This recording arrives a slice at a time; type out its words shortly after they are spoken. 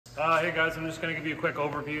Hey guys, I'm just going to give you a quick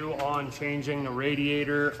overview on changing the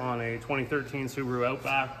radiator on a 2013 Subaru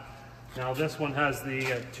Outback. Now this one has the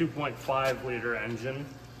 2.5 liter engine,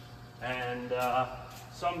 and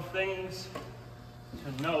some things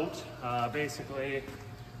to note. Basically,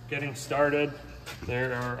 getting started,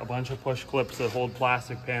 there are a bunch of push clips that hold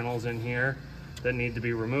plastic panels in here that need to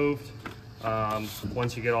be removed.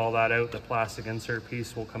 Once you get all that out, the plastic insert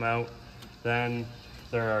piece will come out. Then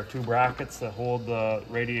there are two brackets that hold the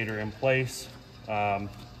radiator in place.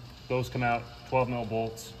 Those come out, 12mm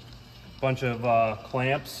bolts. Bunch of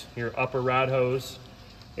clamps, your upper rad hose,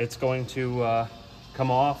 it's going to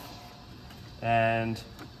come off. And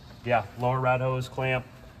yeah, lower rad hose clamp.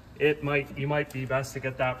 You might be best to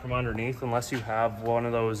get that from underneath unless you have one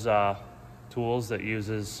of those tools that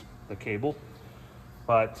uses the cable.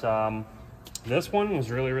 But this one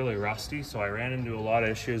was really rusty, so I ran into a lot of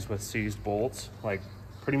issues with seized bolts. Like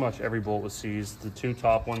pretty much every bolt was seized. The two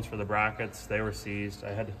top ones for the brackets, they were seized.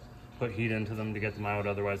 I had to put heat into them to get them out,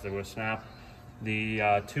 otherwise they would have snapped.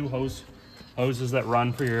 The two hoses that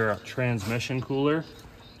run for your transmission cooler,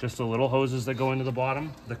 just the little hoses that go into the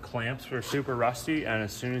bottom, the clamps were super rusty, and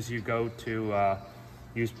as soon as you go to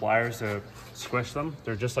use pliers to squish them,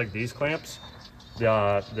 they're just like these clamps.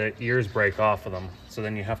 The ears break off of them, so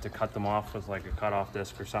then you have to cut them off with like a cut-off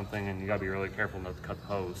disc or something, and you gotta be really careful not to cut the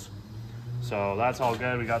hose. So that's all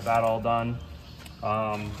good, we got that all done.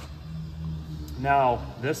 Now,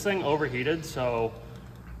 this thing overheated, so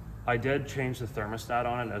I did change the thermostat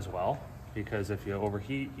on it as well, because if you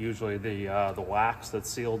overheat, usually the wax that's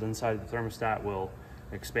sealed inside the thermostat will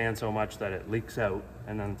expand so much that it leaks out,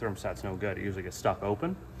 and then the thermostat's no good. It usually gets stuck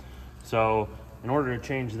open. So in order to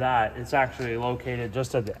change that, it's actually located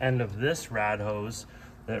just at the end of this rad hose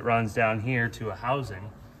that runs down here to a housing.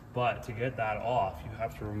 But to get that off, you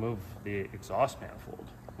have to remove the exhaust manifold,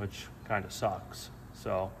 which kind of sucks.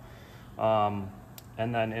 So, and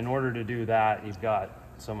then in order to do that, you've got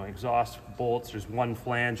some exhaust bolts. There's one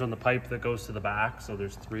flange on the pipe that goes to the back, so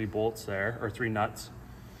there's 3 bolts there, or 3 nuts.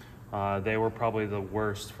 They were probably the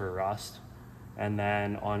worst for rust. And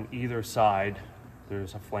then on either side,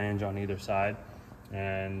 there's a flange on either side,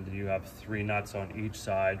 and you have 3 nuts on each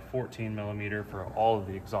side, 14mm for all of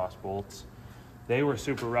the exhaust bolts. They were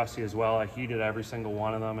super rusty as well. I heated every single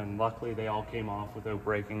one of them, and luckily they all came off without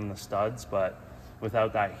breaking the studs, but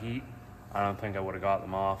without that heat, I don't think I would have got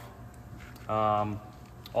them off.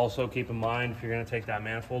 Also keep in mind, if you're gonna take that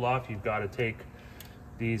manifold off, you've got to take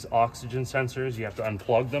these oxygen sensors, you have to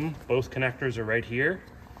unplug them. Both connectors are right here.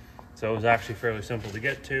 So it was actually fairly simple to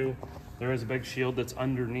get to. There is a big shield that's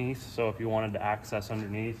underneath, so if you wanted to access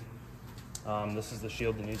underneath, this is the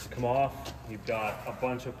shield that needs to come off. You've got a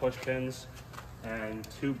bunch of push pins and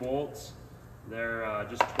 2 bolts. They're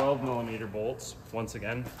just 12mm bolts. Once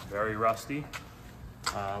again, very rusty.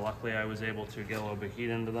 Luckily I was able to get a little bit of heat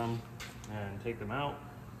into them and take them out,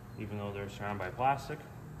 even though they're surrounded by plastic.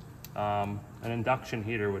 An induction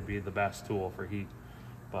heater would be the best tool for heat,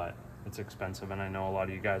 but it's expensive, and I know a lot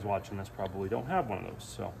of you guys watching this probably don't have one of those.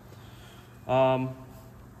 So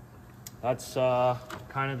that's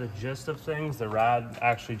kind of the gist of things. The rad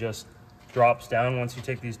actually just drops down once you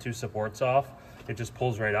take these 2 supports off. It just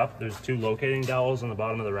pulls right up. There's 2 locating dowels on the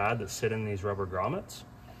bottom of the rad that sit in these rubber grommets.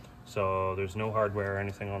 So there's no hardware or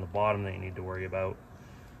anything on the bottom that you need to worry about.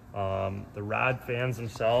 The rad fans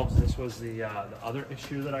themselves, this was the other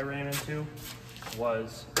issue that I ran into,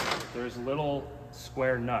 was there's little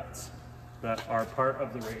square nuts that are part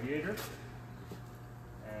of the radiator,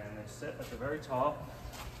 and they sit at the very top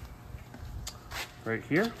right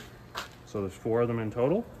here. So there's 4 of them in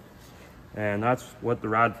total, and that's what the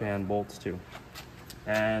rad fan bolts to.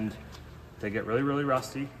 And they get really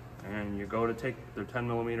rusty, and you go to take their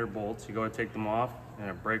 10mm bolts, you go to take them off, and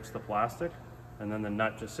it breaks the plastic, and then the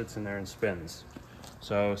nut just sits in there and spins.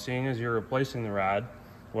 So seeing as you're replacing the rad,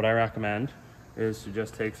 what I recommend is to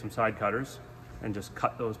just take some side cutters and just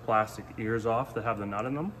cut those plastic ears off that have the nut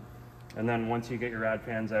in them. And then once you get your rad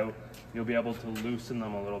fans out, you'll be able to loosen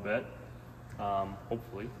them a little bit,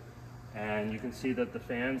 hopefully. And you can see that the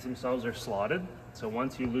fans themselves are slotted. So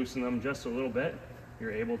once you loosen them just a little bit,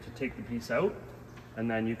 you're able to take the piece out, and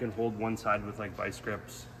then you can hold one side with like vice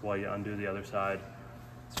grips while you undo the other side.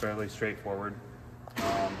 It's fairly straightforward.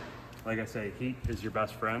 Like I say, heat is your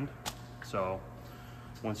best friend. So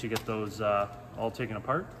once you get those all taken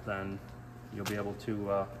apart, then you'll be able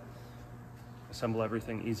to assemble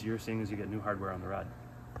everything easier, seeing as you get new hardware on the rad.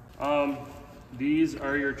 These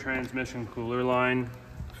are your transmission cooler line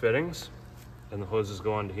fittings, and the hoses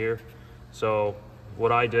go onto here. So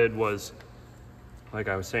what I did was, like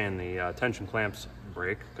I was saying, the tension clamps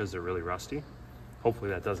break because they're really rusty. Hopefully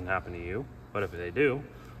that doesn't happen to you, but if they do,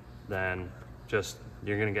 then just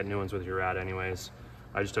you're gonna get new ones with your rad anyways.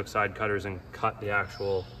 I just took side cutters and cut the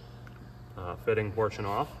actual fitting portion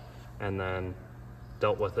off, and then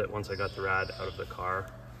dealt with it once I got the rad out of the car.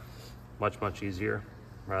 Much easier,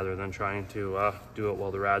 rather than trying to do it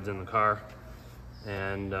while the rad's in the car.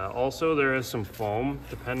 And also there is some foam,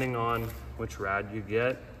 depending on which rad you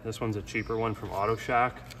get. This one's a cheaper one from Auto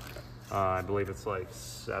Shack. I believe it's like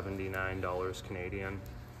 $79 Canadian.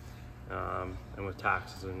 And with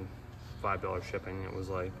taxes and $5 shipping, it was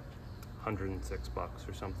like 106 bucks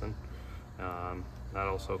or something. That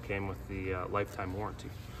also came with the lifetime warranty.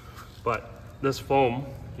 But this foam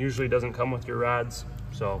usually doesn't come with your rads,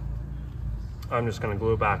 so I'm just gonna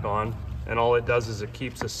glue it back on. And all it does is it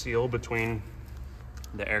keeps a seal between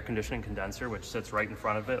the air conditioning condenser, which sits right in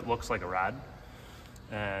front of it. It looks like a rad.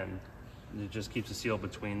 And it just keeps a seal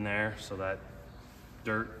between there so that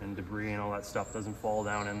dirt and debris and all that stuff doesn't fall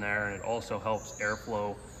down in there. And it also helps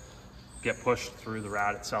airflow get pushed through the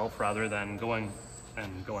rad itself rather than going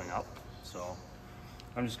up. So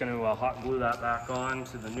I'm just gonna hot glue that back on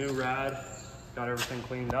to the new rad. Got everything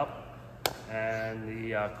cleaned up. And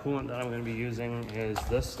the coolant that I'm going to be using is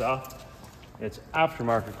this stuff. It's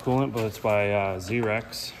aftermarket coolant, but it's by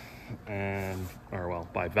Xerex,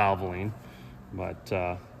 by Valvoline,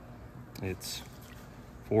 but it's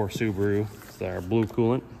for Subrau. It's their blue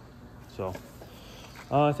coolant. So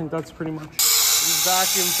I think that's pretty much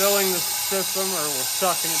vacuum filling the system, or we're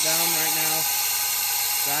sucking it down right now.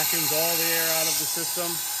 Vacuums all the air out of the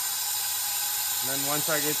system. And then once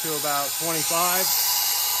I get to about 25,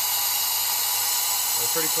 we're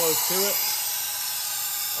pretty close to it,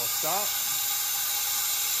 I'll stop.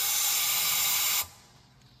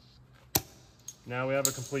 Now we have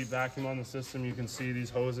a complete vacuum on the system. You can see these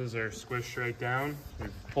hoses are squished right down.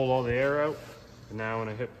 We've pulled all the air out. And now when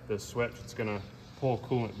I hit the switch, it's gonna pull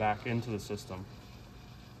coolant back into the system.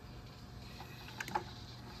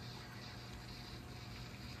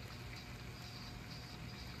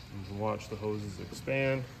 You can watch the hoses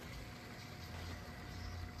expand.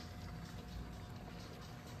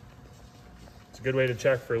 It's a good way to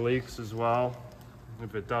check for leaks as well.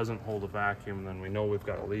 If it doesn't hold a vacuum, then we know we've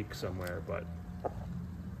got a leak somewhere, but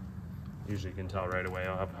usually you can tell right away.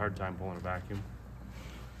 I'll have a hard time pulling a vacuum.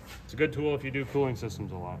 It's a good tool if you do cooling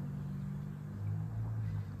systems a lot.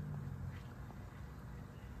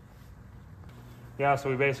 Yeah, so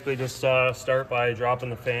we basically just start by dropping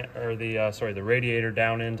the fan, or the radiator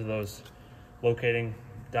down into those locating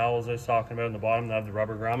dowels I was talking about in the bottom that have the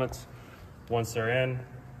rubber grommets. Once they're in,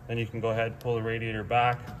 then you can go ahead and pull the radiator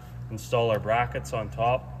back, install our brackets on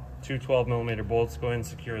top. Two 12mm bolts go in and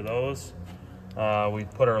secure those. We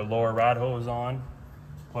put our lower rad hose on,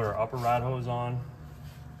 put our upper rad hose on,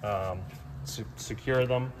 secure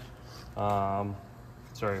them.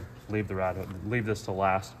 Leave this to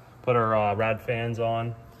last. Put our rad fans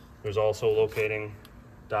on. There's also locating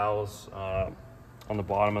dowels on the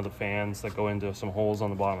bottom of the fans that go into some holes on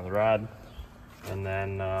the bottom of the rad. And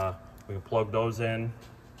then we can plug those in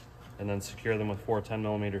and then secure them with 4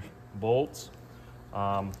 10mm bolts.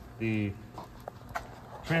 The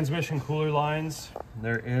transmission cooler lines,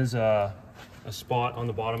 there is a spot on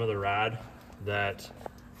the bottom of the rad that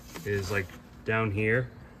is like down here,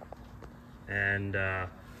 and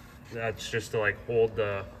that's just to like hold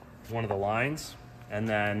one of the lines. And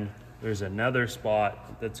then there's another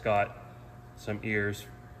spot that's got some ears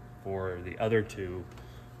for the other two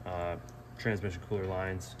transmission cooler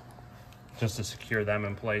lines, just to secure them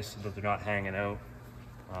in place so that they're not hanging out.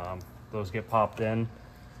 Those get popped in.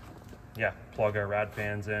 Yeah, plug our rad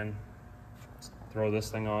fans in, throw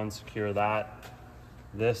this thing on, secure that.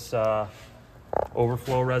 This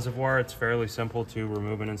overflow reservoir, it's fairly simple to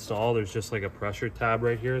remove and install. There's just like a pressure tab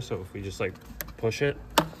right here, so if we just like push it,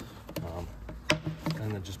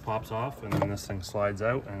 and it just pops off, and then this thing slides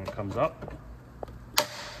out and it comes up.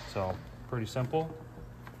 So pretty simple.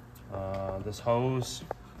 This hose,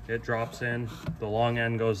 it drops in, the long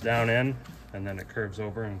end goes down in, and then it curves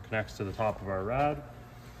over and connects to the top of our rad.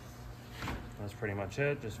 That's pretty much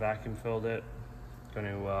it. Just vacuum filled it. Going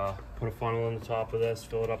to put a funnel in the top of this,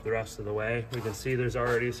 fill it up the rest of the way. We can see there's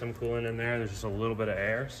already some coolant in there. There's just a little bit of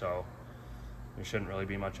air, so there shouldn't really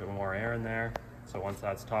be much more air in there. So once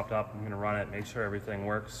that's topped up, I'm going to run it, make sure everything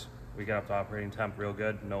works. We get up to operating temp real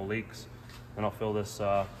good, no leaks. Then I'll fill this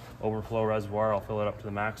overflow reservoir. I'll fill it up to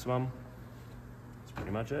the maximum. That's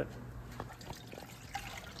pretty much it.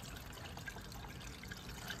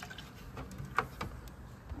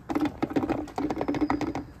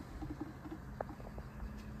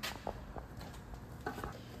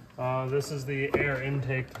 This is the air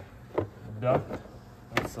intake duct.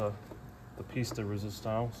 That's the piece de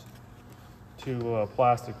resistance 2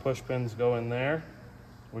 plastic push pins go in there,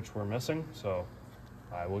 which we're missing, so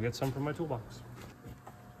I will get some from my toolbox.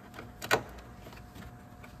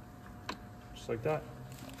 Just like that.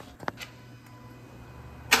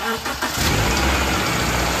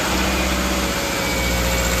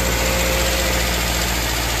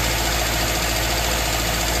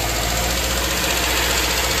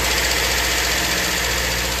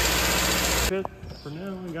 It for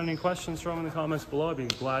now. If you got any questions, throw them in the comments below. I'd be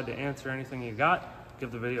glad to answer anything you got.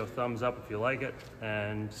 Give the video a thumbs up if you like it,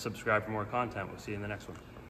 and subscribe for more content. We'll see you in the next one.